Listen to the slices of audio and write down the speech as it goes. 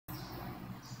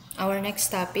Our next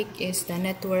topic is the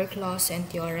network laws and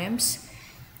theorems.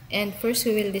 And first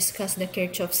we will discuss the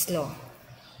Kirchhoff's law.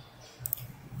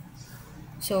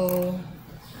 So,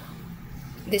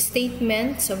 the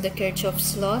statements of the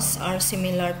Kirchhoff's laws are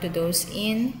similar to those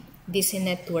in DC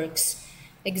networks,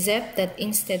 except that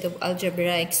instead of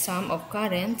algebraic sum of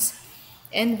currents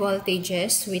and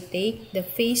voltages, we take the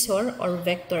phasor or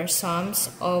vector sums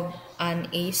of an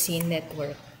AC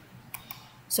network.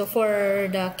 So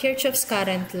for the Kirchhoff's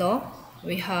current law,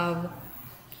 we have,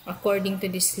 according to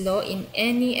this law, in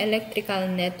any electrical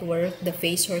network, the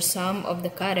phasor sum of the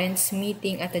currents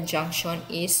meeting at a junction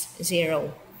is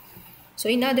 0. So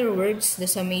in other words, the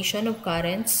summation of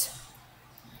currents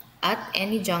at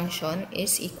any junction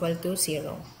is equal to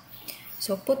 0.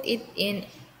 So put it in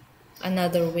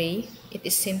another way, it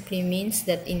simply means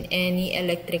that in any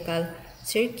electrical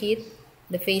circuit,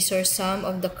 the phasor sum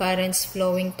of the currents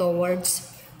flowing towards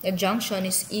the junction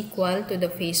is equal to the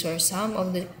phasor sum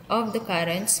of the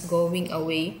currents going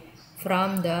away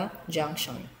from the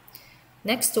junction.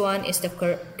 Next one is the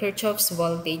Kirchhoff's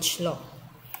voltage law.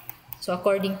 So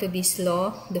according to this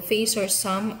law, the phasor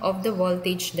sum of the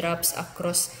voltage drops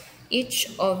across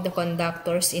each of the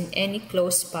conductors in any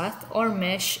closed path or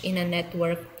mesh in a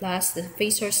network plus the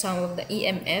phasor sum of the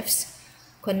EMFs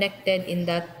connected in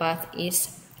that path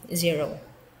is 0.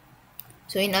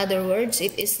 So in other words,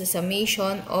 it is the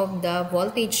summation of the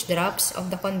voltage drops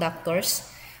of the conductors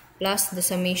plus the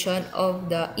summation of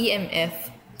the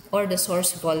EMF or the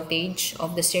source voltage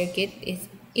of the circuit. It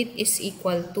is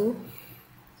equal to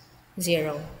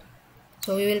 0.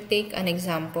 So we will take an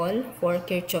example for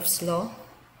Kirchhoff's law.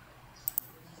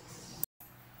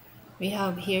 We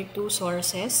have here two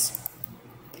sources,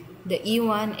 the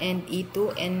E1 and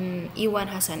E2, and E1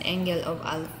 has an angle of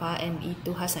alpha and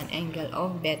E2 has an angle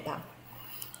of beta.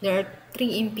 There are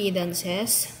three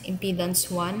impedances,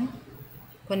 impedance 1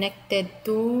 connected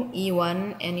to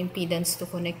E1 and impedance 2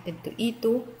 connected to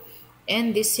E2,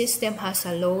 and this system has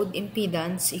a load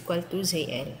impedance equal to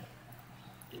ZL.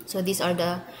 So these are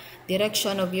the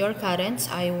direction of your currents,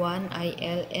 I1,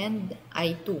 IL, and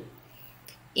I2.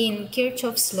 In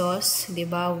Kirchhoff's laws,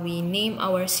 diba, we name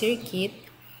our circuit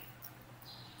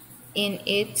in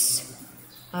its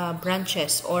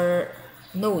branches or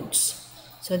nodes.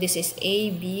 So this is A,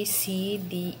 B, C,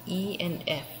 D, E, and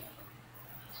F.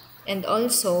 And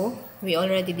also, we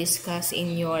already discussed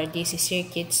in your DC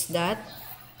circuits that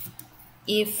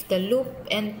if the loop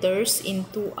enters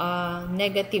into a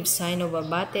negative sign of a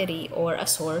battery or a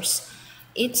source,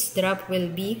 its drop will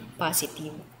be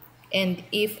positive. And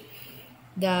if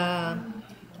the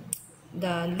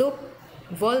loop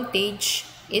voltage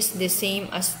is the same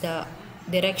as the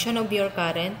direction of your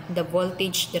current, the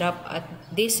voltage drop at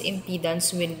this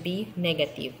impedance will be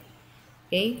negative.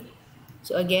 Okay?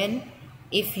 So again,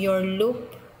 if your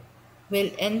loop will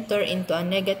enter into a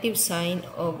negative sign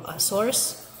of a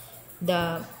source,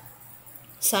 the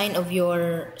sign of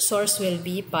your source will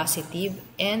be positive,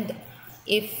 and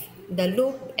if the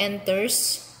loop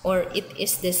enters or it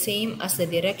is the same as the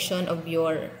direction of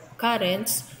your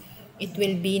currents, it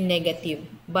will be negative.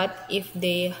 But if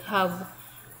they have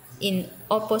in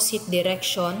opposite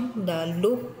direction, the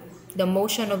loop, the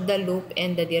motion of the loop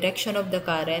and the direction of the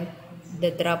current, the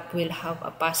drop will have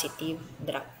a positive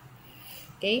drop.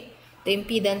 Okay? The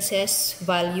impedances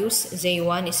values,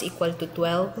 Z1 is equal to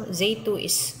 12, Z2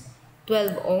 is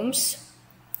 12 ohms,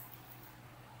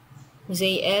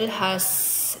 ZL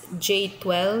has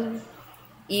J12,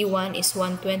 E1 is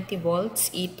 120 volts,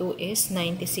 E2 is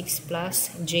 96 plus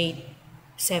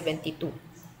J72.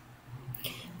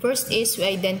 First is we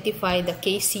identify the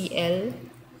KCL.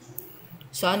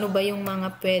 So ano ba yung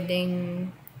mga pwedeng,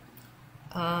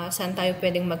 saan tayo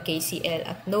pwedeng mag-KCL?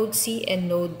 At node C and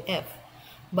node F.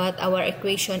 But our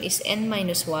equation is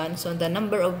n-1, so the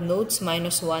number of nodes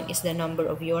minus 1 is the number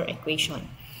of your equation.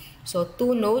 So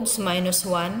 2 nodes minus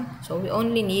 1, so we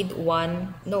only need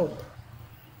 1 node.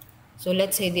 So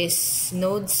let's say this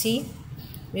node C,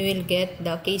 we will get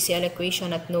the KCL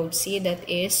equation at node C, that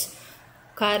is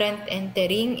current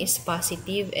entering is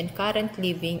positive and current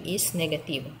leaving is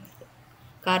negative.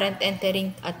 Current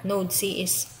entering at node C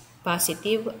is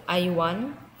positive,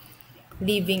 I1.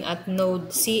 Leaving at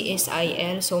node C is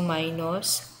IL, so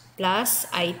minus, plus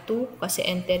I2 kasi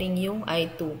entering yung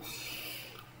I2.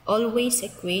 Always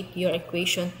equate your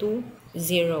equation to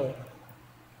 0.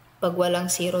 Pag walang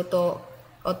 0 to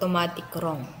automatic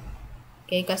wrong.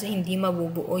 Okay, kasi hindi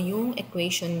mabubuo yung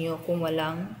equation nyo kung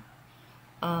walang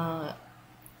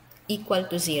equal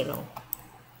to 0.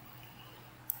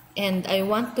 And I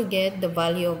want to get the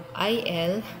value of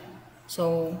IL,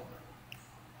 so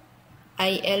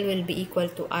IL will be equal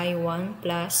to I1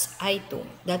 plus I2.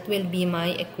 That will be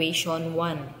my equation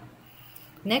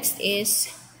 1. Next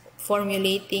is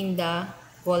formulating the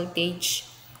voltage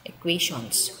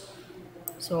equations.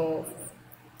 So,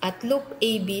 at loop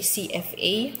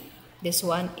ABCFA, this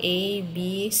one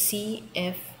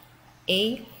ABCFA,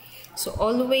 so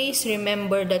always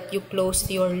remember that you close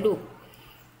your loop.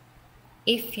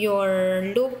 If your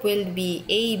loop will be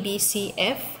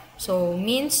ABCF, so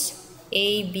means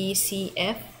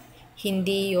ABCF,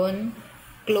 hindi yon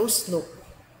closed loop.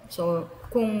 So,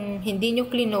 kung hindi nyo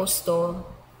close to,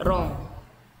 wrong.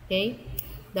 Okay?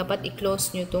 Dapat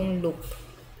i-close nyo tong loop.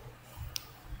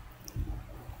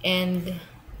 And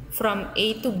from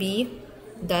A to B,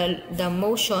 the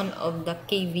motion of the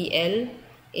KVL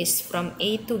is from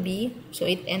A to B, so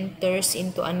it enters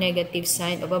into a negative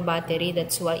sign of a battery.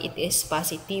 That's why it is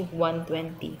positive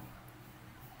 120.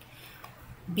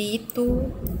 B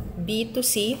to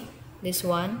C, this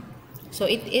one, so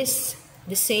it is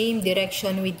the same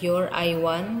direction with your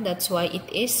I1. That's why it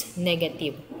is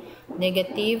negative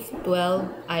 12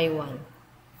 I1.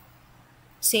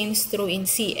 Same is true in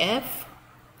CF.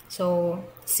 So,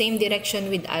 same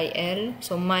direction with IL.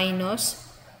 So, minus.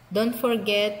 Don't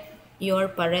forget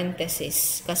your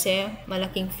parenthesis. Kasi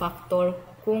malaking factor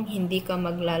kung hindi ka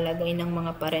maglalagay ng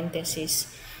mga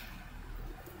parenthesis.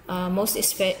 Most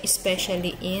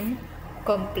especially in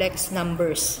complex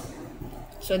numbers.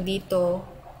 So, dito,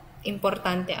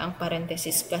 importante ang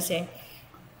parenthesis kasi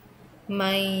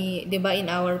may, di ba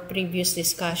in our previous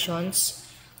discussions,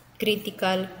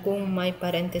 critical kung may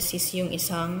parenthesis yung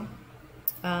isang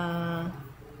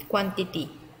quantity.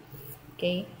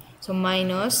 Okay? So,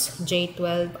 minus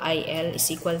J12IL is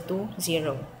equal to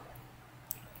 0.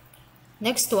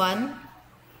 Next one,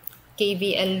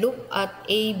 KVL loop at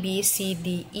A, B, C,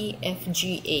 D, E, F,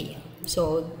 G, A.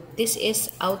 So, this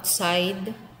is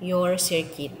outside your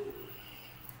circuit.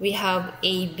 We have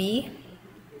AB.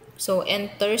 So,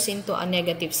 enters into a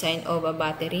negative sign of a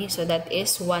battery. So, that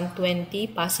is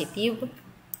 120 positive.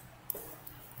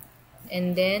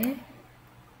 And then,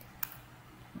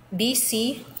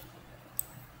 BC,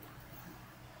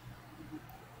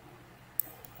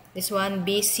 this one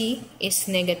BC is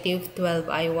negative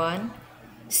 12 I1,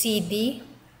 CD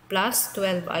plus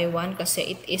 12 I1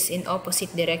 kasi it is in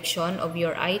opposite direction of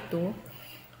your I2,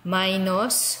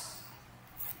 minus,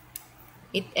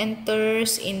 it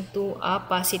enters into a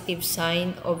positive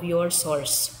sign of your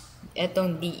source,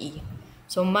 etong DE.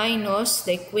 So minus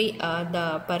the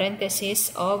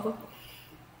parenthesis of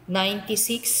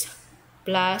 96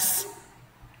 plus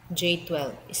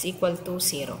J12 is equal to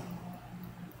 0.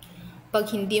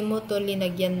 Pag hindi mo to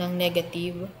linagyan ng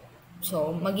negative, so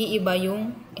mag-iiba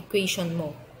yung equation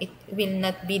mo. It will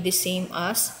not be the same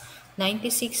as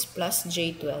 96 plus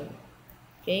J12.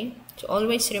 Okay? So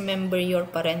always remember your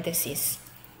parenthesis.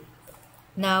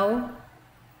 Now,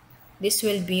 this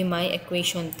will be my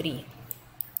equation 3.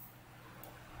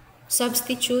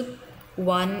 Substitute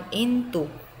 1 in 2.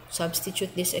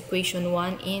 Substitute this equation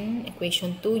 1 in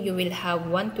equation 2. You will have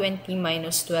 120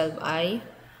 minus 12i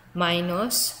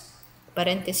minus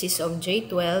parenthesis of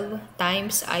J12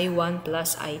 times I1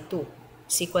 plus I2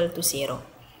 is equal to 0.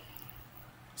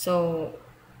 So,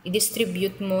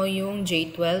 i-distribute mo yung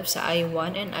J12 sa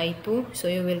I1 and I2. So,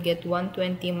 you will get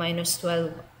 120 minus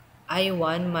 12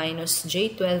 I1 minus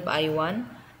J12 I1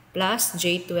 plus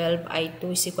J12 I2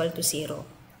 is equal to 0.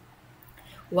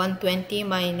 120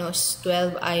 minus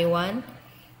 12 I1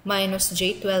 minus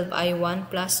J12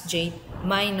 I1 plus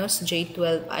minus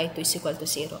J12 I2 is equal to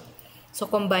 0. So,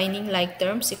 combining like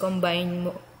terms, combine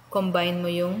mo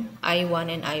yung I1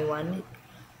 and I1.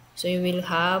 So, you will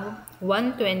have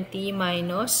 120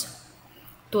 minus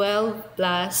 12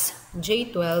 plus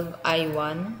J12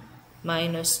 I1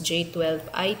 minus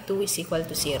J12 I2 is equal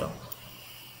to 0.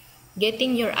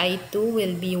 Getting your I2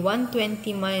 will be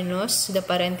 120 minus the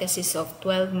parenthesis of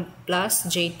 12 plus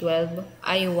J12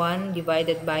 I1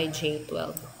 divided by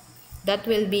J12. That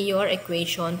will be your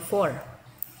equation 4.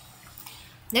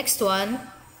 Next one,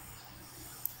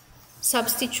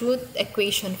 substitute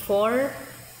equation 4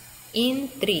 in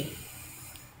 3.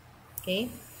 Okay?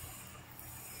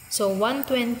 So,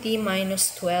 120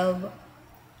 minus 12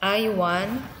 I1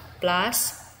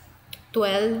 plus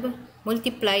 12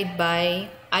 multiplied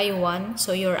by I1.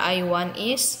 So, your I1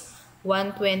 is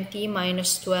 120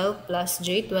 minus 12 plus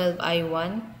J12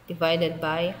 I1 divided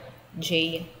by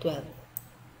J12.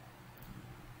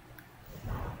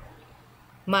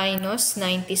 Minus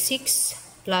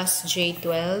 96 plus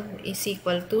J12 is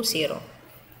equal to 0.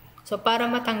 So, para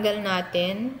matanggal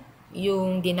natin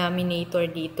yung denominator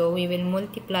dito, we will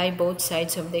multiply both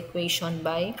sides of the equation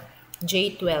by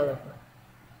J12.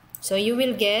 So you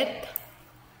will get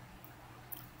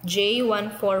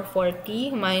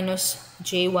J1440 minus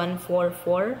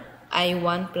J144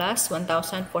 I1 plus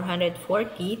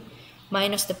 1440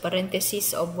 minus the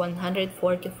parenthesis of 144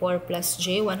 plus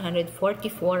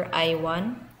J144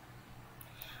 I1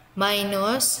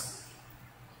 minus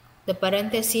the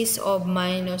parenthesis of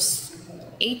minus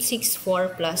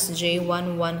 864 plus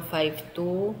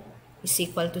J1152 is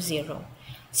equal to 0.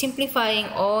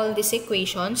 Simplifying all these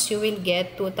equations, you will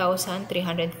get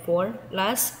 2304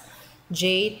 plus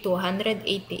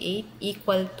J288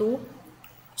 equal to,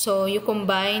 so you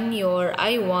combine your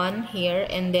I1 here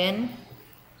and then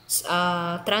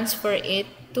transfer it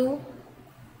to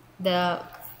the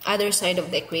other side of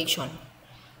the equation.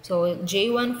 So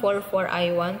J144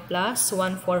 I1 plus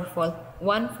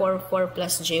 144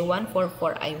 plus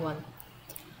J144 I1.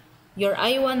 Your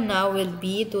I1 now will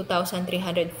be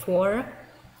 2304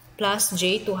 plus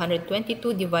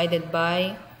J222 divided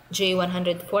by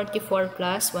J144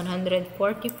 plus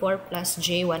 144 plus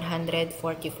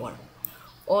J144,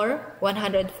 or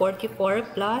 144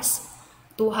 plus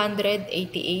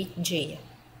 288J.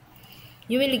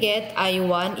 You will get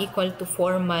I1 equal to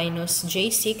 4 minus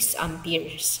J6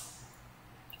 amperes.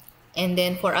 And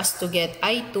then for us to get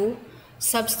I2,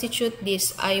 substitute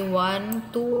this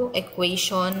I1 to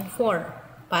equation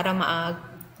 4 para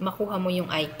makuha mo yung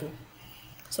I2.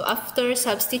 So after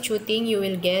substituting, you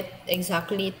will get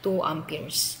exactly 2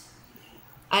 amperes.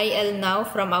 IL now,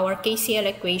 from our KCL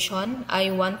equation,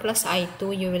 I1 plus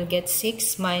I2, you will get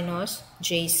 6 minus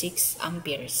J6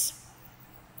 amperes.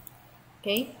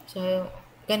 Okay? So,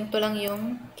 ganito lang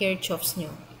yung Kirchhoff's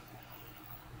nyo.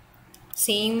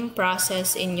 Same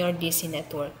process in your DC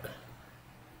network.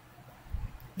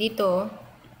 Dito,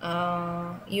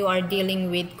 you are dealing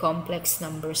with complex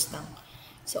numbers lang.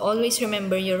 So, always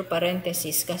remember your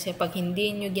parentheses kasi pag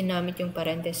hindi nyo ginamit yung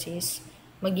parentheses,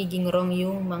 magiging wrong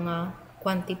yung mga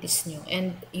quantities nyo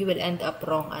and you will end up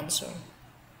wrong answer.